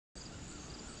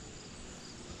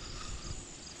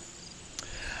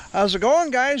How's it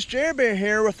going, guys? Jerry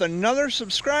here with another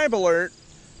subscribe alert.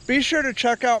 Be sure to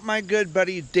check out my good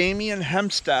buddy Damian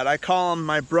Hempstead. I call him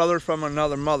my brother from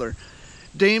another mother.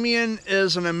 Damian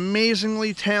is an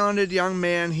amazingly talented young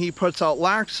man. He puts out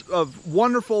lots of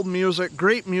wonderful music,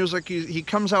 great music. He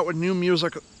comes out with new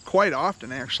music quite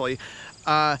often, actually.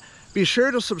 Be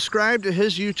sure to subscribe to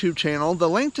his YouTube channel. The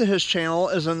link to his channel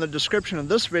is in the description of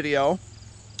this video.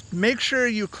 Make sure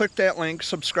you click that link,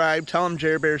 subscribe, tell him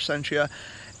Jerry Bear sent you,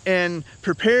 and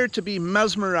prepare to be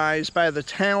mesmerized by the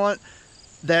talent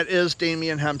that is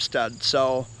Damian Hempstead.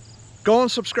 So go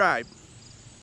and subscribe.